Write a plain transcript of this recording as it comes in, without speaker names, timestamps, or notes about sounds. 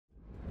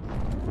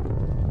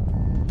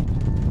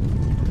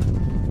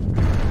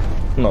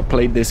not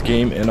played this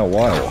game in a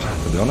while,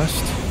 to be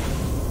honest.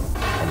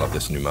 I love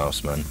this new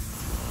mouse, man.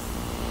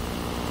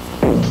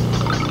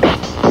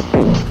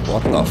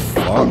 What the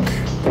fuck?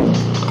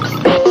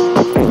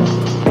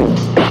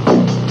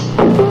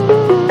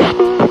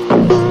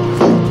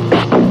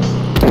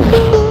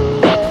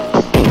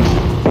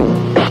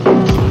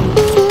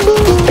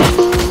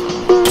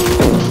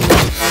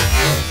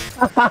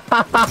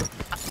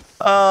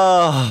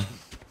 Ah,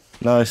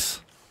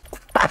 nice.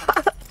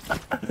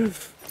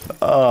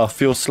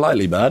 Feels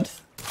slightly bad,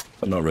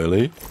 but not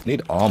really.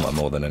 Need armor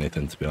more than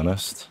anything, to be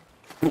honest.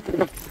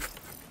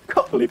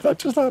 Can't believe that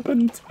just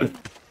happened.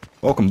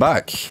 Welcome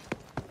back.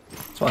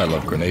 That's why I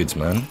love grenades,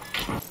 man.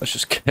 Let's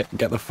just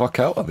get the fuck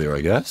out of here,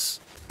 I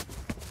guess.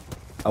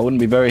 I wouldn't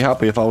be very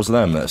happy if I was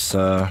them. Let's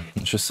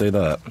just say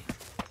that.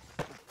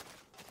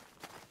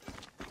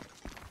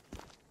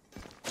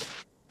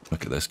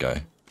 Look at this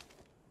guy.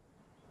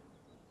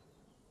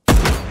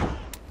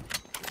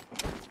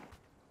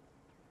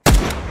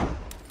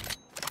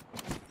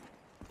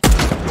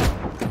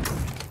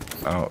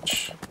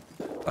 Ouch.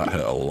 That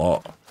hurt a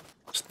lot.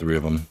 There's 3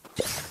 of them.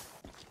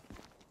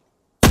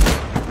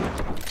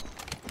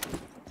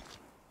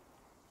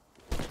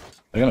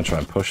 They're gonna try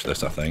and push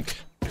this, I think.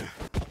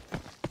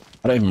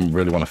 I don't even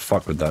really want to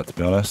fuck with that, to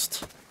be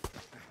honest.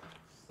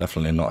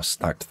 Definitely not a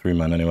stacked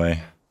 3-man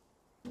anyway.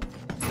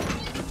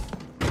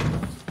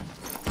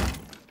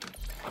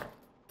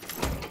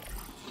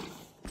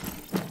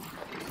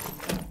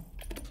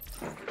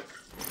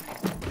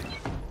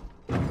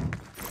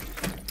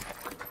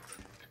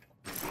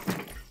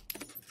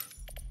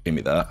 Give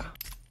me that.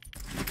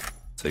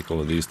 Take all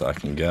of these that I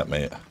can get,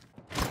 mate.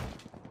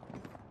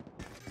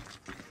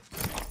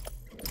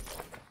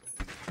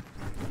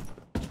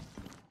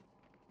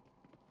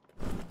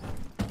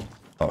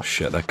 Oh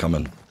shit, they're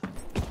coming.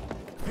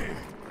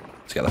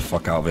 Let's get the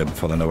fuck out of here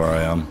before they know where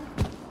I am.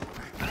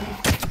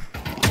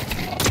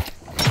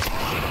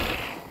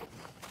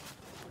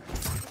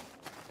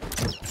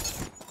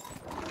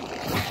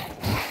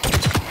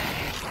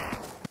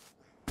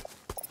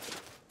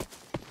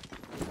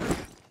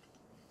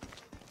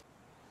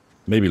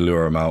 Maybe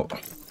lure them out.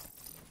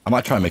 I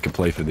might try and make a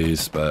play for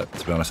these, but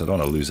to be honest, I don't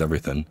want to lose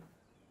everything.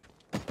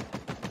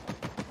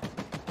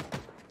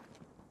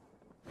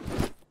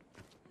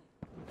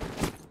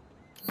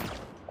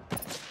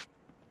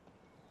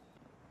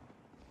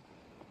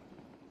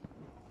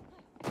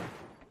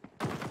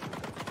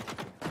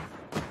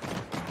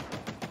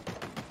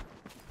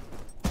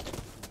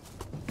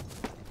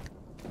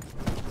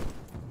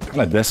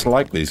 I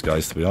dislike these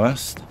guys, to be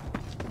honest.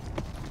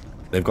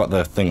 They've got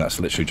their thing that's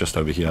literally just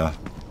over here.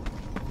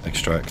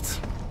 Extract.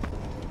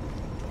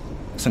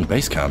 It's in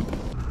base camp.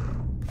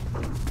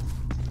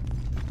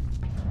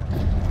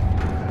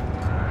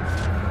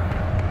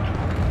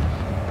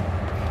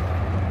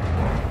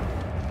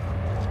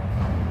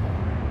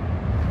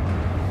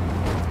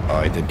 Oh,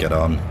 I did get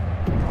on.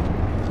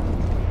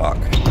 Fuck.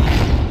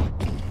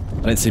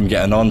 I didn't see him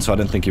getting on, so I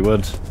didn't think he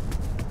would.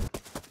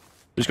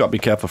 Just gotta be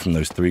careful from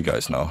those 3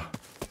 guys now.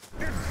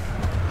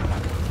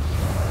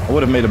 I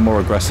would have made a more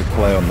aggressive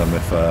play on them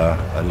if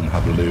I didn't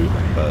have loot,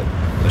 but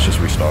let's just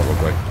restart real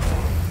quick.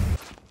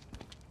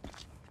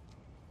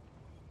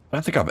 I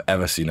don't think I've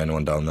ever seen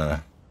anyone down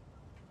there.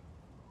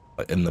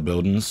 Like, in the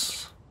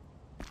buildings.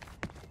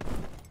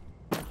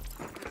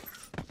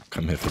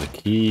 Come here for the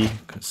key,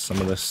 because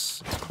some of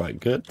this is quite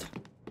good.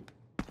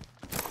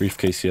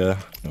 Briefcase here,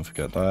 don't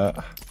forget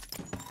that.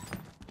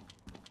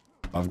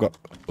 I've got...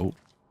 oh.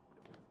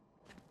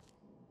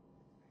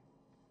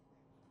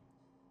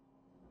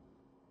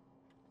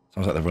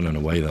 Sounds like they're running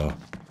away, though.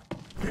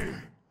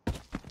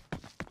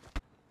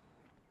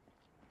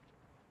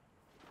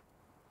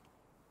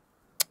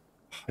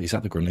 He's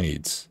at the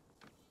grenades.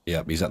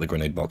 Yep, he's at the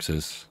grenade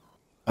boxes.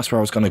 That's where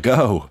I was gonna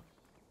go.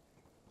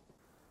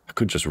 I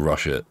could just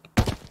rush it.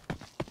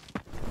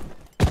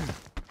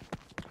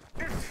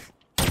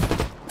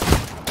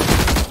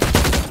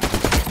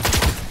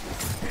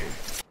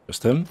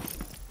 Just him?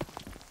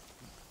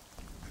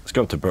 Let's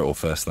go up to Brittle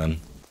first, then.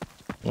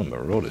 Oh,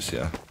 Marauders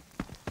here.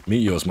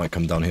 Meteors might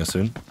come down here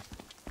soon.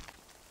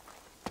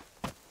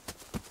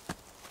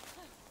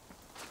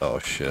 Oh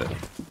shit.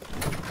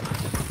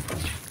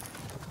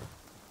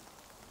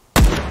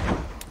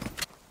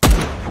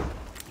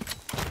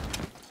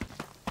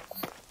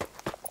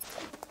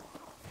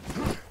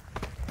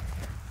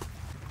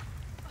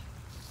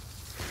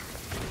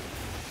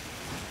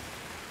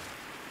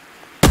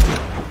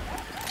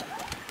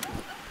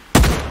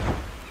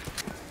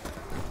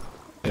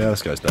 Yeah,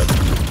 this guy's dead.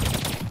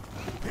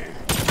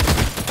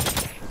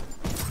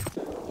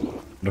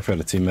 What if we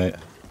had a teammate?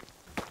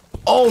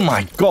 Oh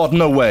my god,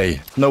 no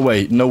way. No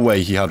way, no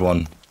way he had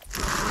one.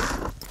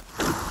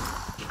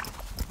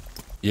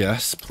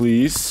 Yes,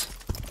 please.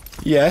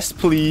 Yes,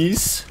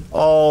 please.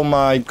 Oh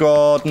my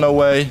god, no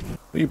way.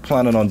 What are you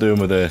planning on doing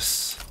with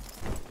this?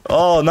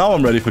 Oh, now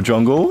I'm ready for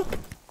jungle.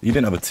 He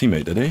didn't have a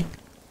teammate, did he?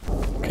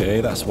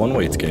 Okay, that's one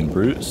way to gain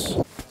brutes.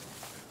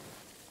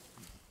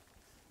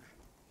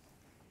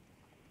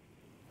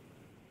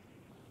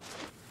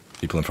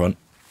 People in front.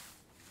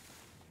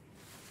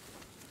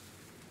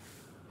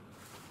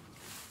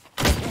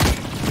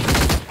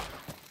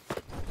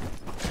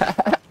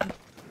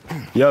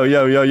 Yo,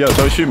 yo, yo, yo,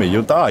 don't shoot me.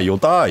 You'll die. You'll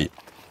die.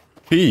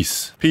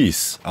 Peace.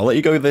 Peace. I'll let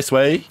you go this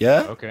way.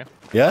 Yeah? Okay.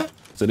 Yeah?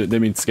 So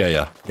didn't mean to scare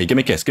you. Hey, give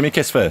me a kiss. Give me a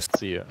kiss first.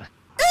 See ya.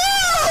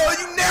 Oh,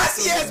 you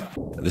nasty ass!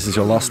 This is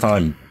your last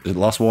time.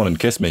 Last warning.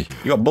 Kiss me.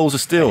 You got balls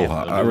of steel.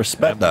 I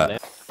respect that.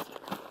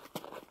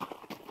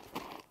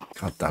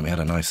 God damn, he had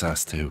a nice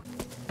ass too.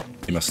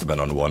 He must have been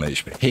on 1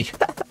 HP.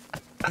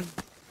 That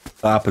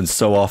happens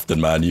so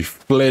often, man. You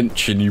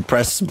flinch and you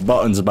press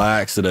buttons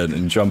by accident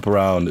and jump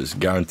around. It's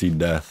guaranteed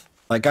death.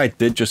 That guy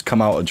did just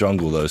come out of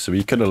jungle, though, so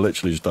he could have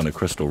literally just done a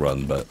crystal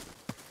run, but...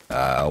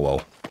 oh,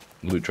 well.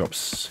 Loot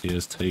drops he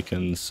has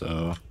taken,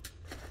 so...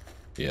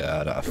 yeah,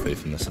 I don't have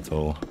faith in this at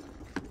all.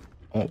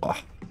 Oh,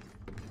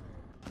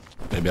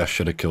 maybe I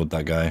should have killed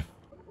that guy.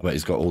 I bet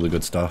he's got all the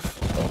good stuff.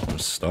 Oh, I'm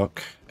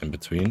stuck in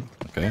between.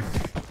 Okay.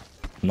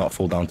 Not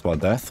fall down to our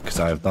death, because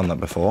I have done that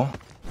before.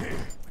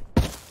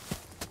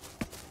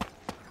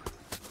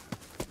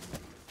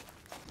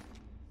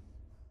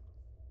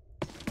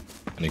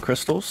 Any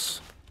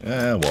crystals?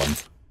 Yeah, one.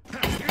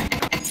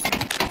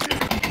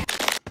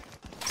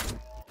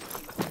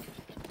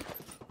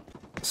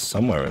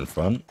 Somewhere in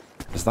front.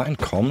 Is that in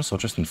comms or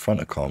just in front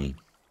of comm?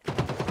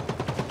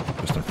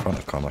 Just in front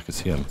of comm, I can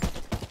see him.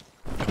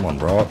 Come on,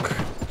 Rock.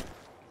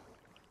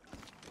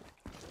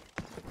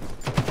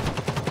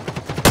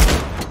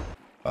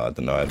 I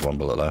didn't know I had 1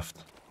 bullet left.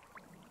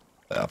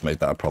 Yeah, I've made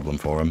that a problem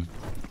for him.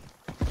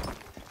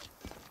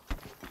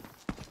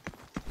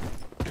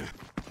 I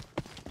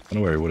don't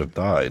know where he would have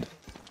died.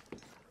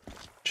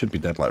 Should be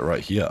dead like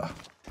right here.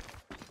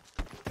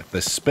 If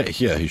there's spit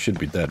here, he should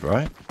be dead,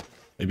 right?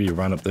 Maybe he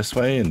ran up this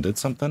way and did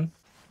something?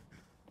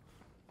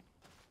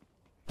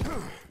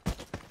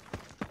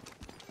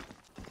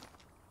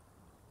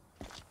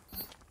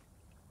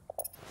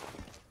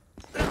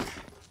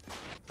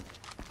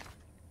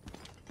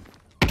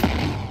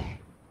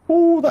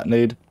 Ooh, that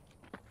nade.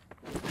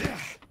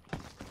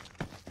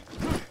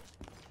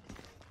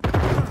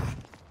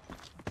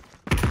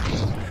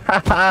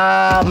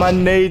 Haha, my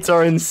nades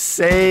are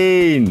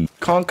insane.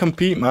 Can't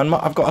compete, man.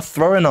 I've got a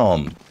throwing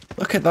arm.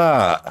 Look at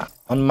that.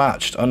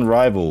 Unmatched,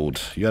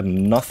 unrivaled. You had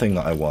nothing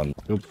that I won.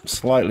 You're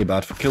slightly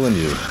bad for killing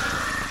you.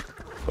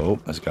 Oh,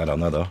 there's a guy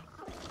down there, though.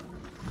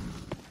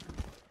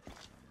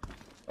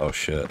 Oh,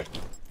 shit.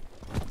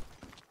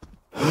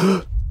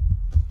 Oh,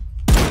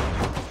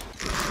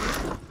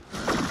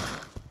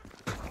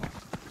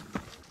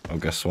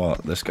 guess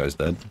what? This guy's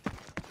dead.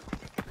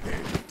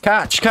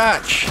 Catch!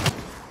 Catch!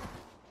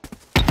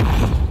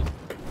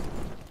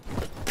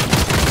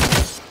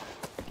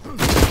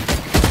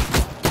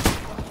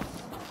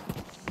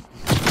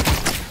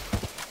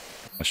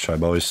 Let's try,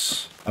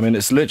 boys. I mean,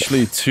 it's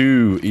literally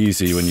too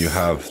easy when you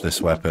have this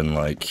weapon.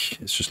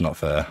 Like, it's just not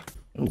fair.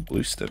 Oh,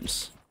 blue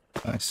stims.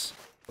 Nice.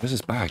 Where's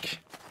his bag?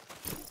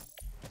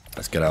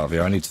 Let's get out of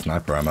here. I need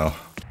sniper ammo.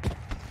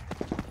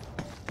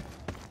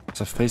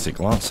 It's a phasic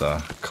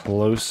lancer.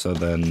 Closer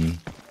than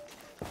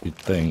you'd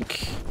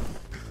think.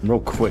 I'm real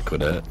quick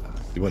with it.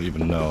 You won't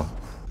even know.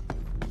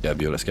 Get a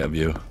view. Let's get a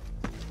view.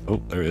 Oh,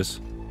 there he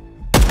is.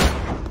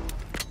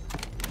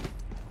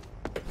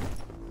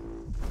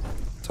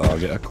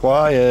 Target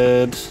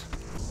acquired.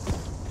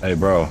 Hey,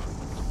 bro.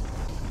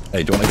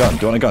 Hey, do you want a gun?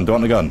 Do you want a gun? Do you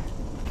want a gun?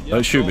 Yeah,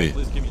 don't shoot me.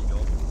 Please give me a gun.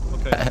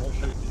 Okay, I won't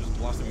shoot. You just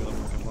blasted me with a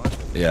fucking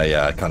rifle.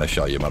 Yeah, I kind of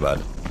shot you, my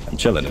bad. I'm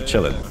chilling, I'm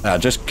chilling. I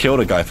just killed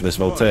a guy for this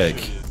voltaic.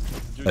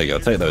 There you go,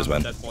 take those,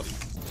 man.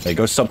 Hey,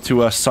 go sub to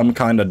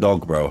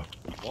SomeKindaDog, bro.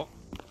 What?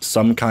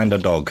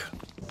 SomeKindaDog.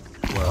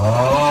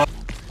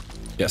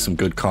 Get some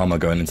good karma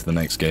going into the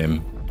next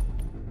game.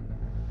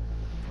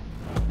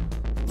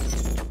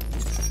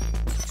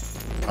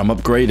 I'm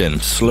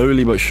upgrading,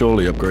 slowly but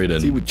surely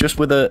upgrading. See, just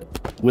with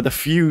a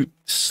few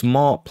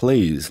smart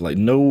plays, like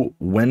know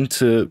when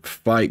to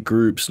fight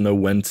groups, know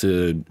when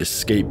to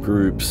escape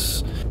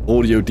groups.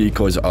 Audio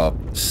decoys are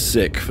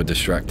sick for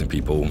distracting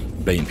people,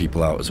 baiting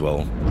people out as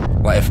well.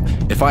 Like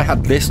if I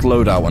had this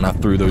loadout when I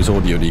threw those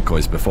audio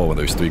decoys before when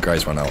those 3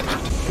 guys ran out,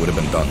 it would have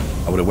been done.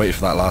 I would have waited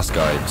for that last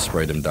guy and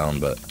sprayed him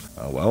down, but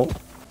oh well.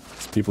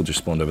 People just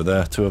spawned over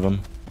there, 2 of them,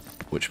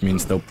 which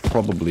means they'll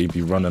probably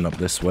be running up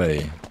this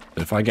way.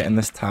 But if I get in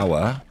this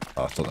tower...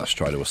 oh, I thought that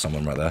Strider was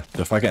someone right there.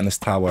 So if I get in this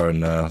tower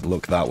and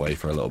look that way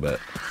for a little bit,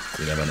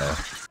 you never know.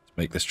 Let's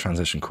make this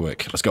transition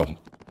quick. Let's go.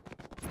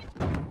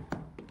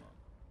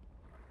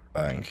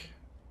 Bang.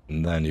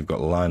 And then you've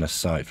got line of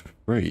sight for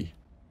free.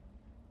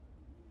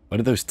 Where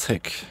did those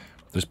tick?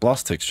 Those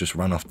blast ticks just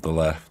ran off to the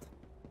left.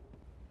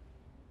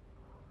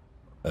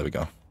 There we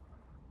go.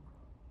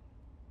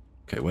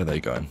 Okay, where are they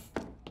going?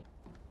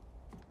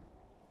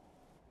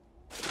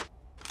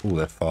 Oh,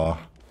 they're far.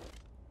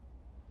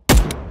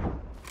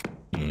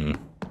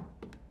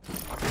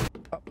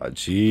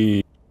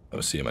 Gee. I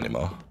don't see him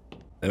anymore.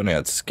 They only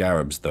had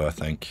scarabs though, I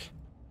think.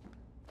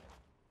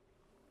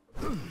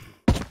 Cool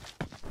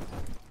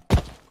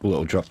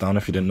little drop down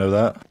if you didn't know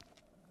that.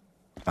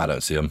 I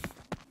don't see him.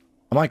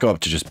 I might go up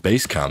to just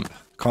base camp.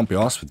 Can't be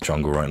arsed with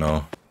jungle right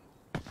now.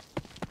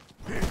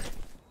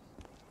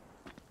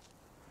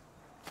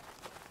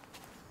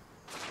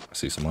 I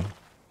see someone.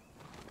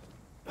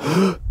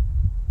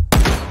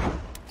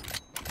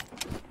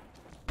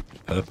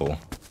 purple.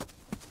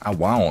 I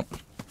won't.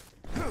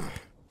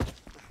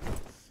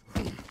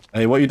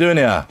 Hey, what are you doing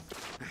here?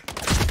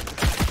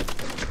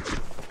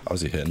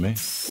 How's he hitting me?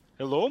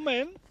 Hello,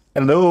 man.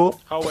 Hello.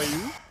 How are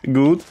you?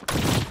 Good.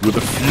 With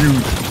a few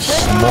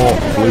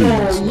smart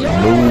plays,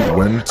 know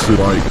when to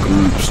like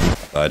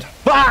groups. Died.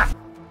 Ah!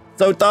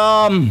 So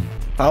dumb.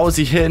 How was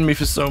he hitting me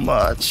for so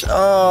much?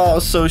 Oh,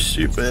 so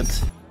stupid.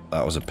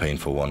 That was a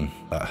painful one.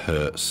 That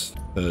hurts.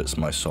 Hurts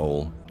my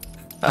soul.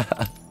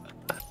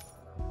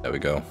 There we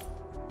go.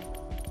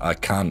 I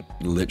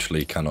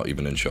literally cannot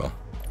even ensure.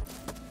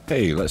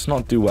 Hey, let's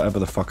not do whatever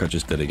the fuck I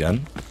just did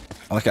again.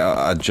 Like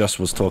I just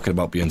was talking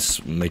about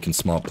making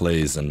smart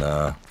plays and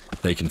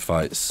taking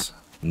fights,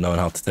 knowing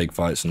how to take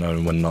fights,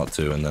 knowing when not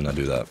to, and then I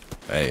do that.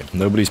 Hey,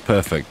 nobody's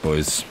perfect,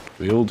 boys.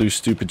 We all do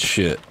stupid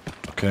shit,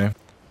 okay?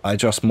 I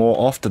just more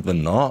often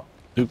than not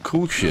do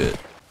cool shit,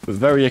 but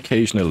very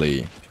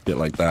occasionally shit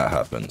like that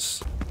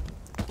happens.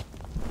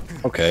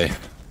 Okay,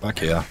 back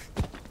here.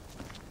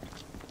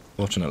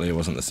 Fortunately, it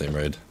wasn't the same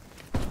raid.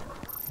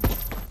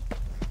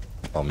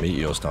 Oh,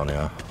 meteors down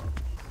here.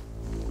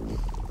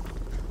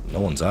 No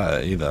one's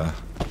at it either.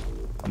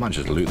 I might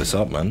just loot this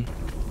up, man.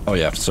 Oh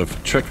yeah, so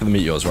trick for the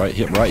meteors, right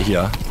here,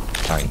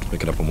 Bang,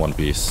 pick it up in one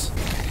piece.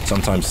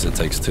 Sometimes it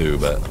takes two,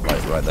 but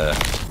right there.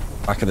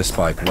 Back of the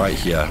spike, right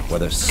here, where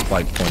the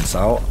spike points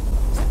out.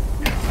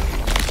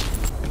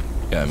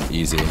 Get him,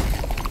 easy.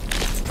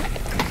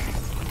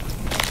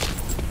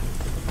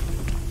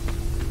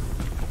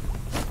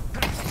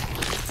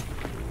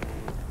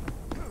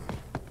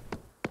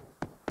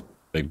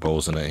 Big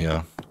balls in it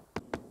here.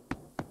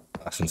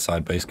 That's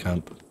inside base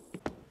camp.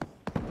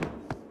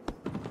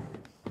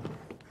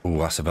 Ooh,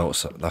 that's a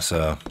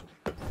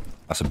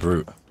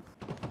brute.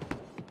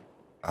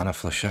 And a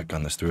flechette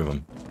gun, there's three of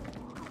them.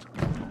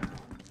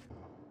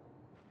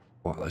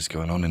 What is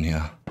going on in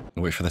here?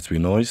 Wait for there to be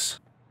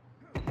noise.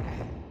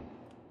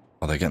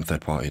 Oh, they're getting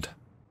third partied.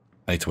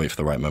 I need to wait for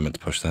the right moment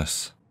to push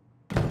this.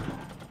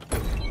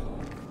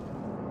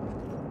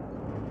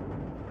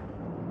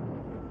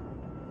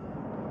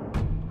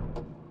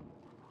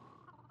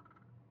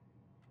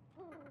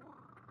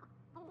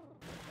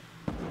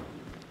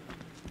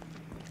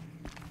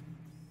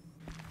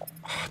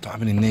 I don't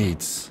have any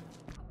needs.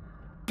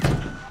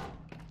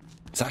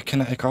 Is that a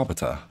kinetic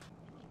arbiter?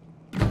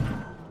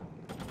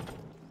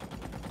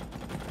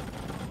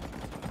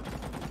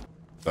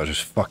 I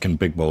just fucking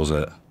big balls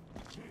it.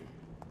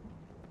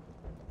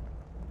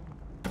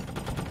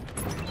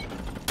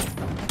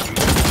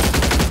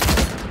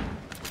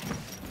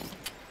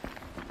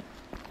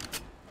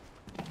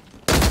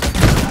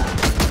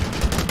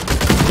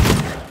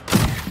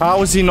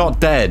 How is he not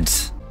dead?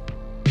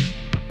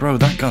 Bro,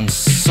 that gun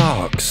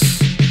sucks.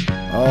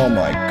 Oh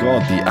my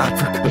god, the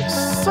apricot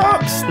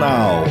sucks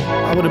now.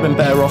 I would have been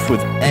better off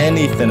with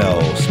anything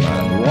else,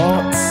 man.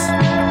 What?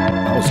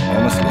 That was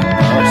honestly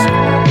embarrassing.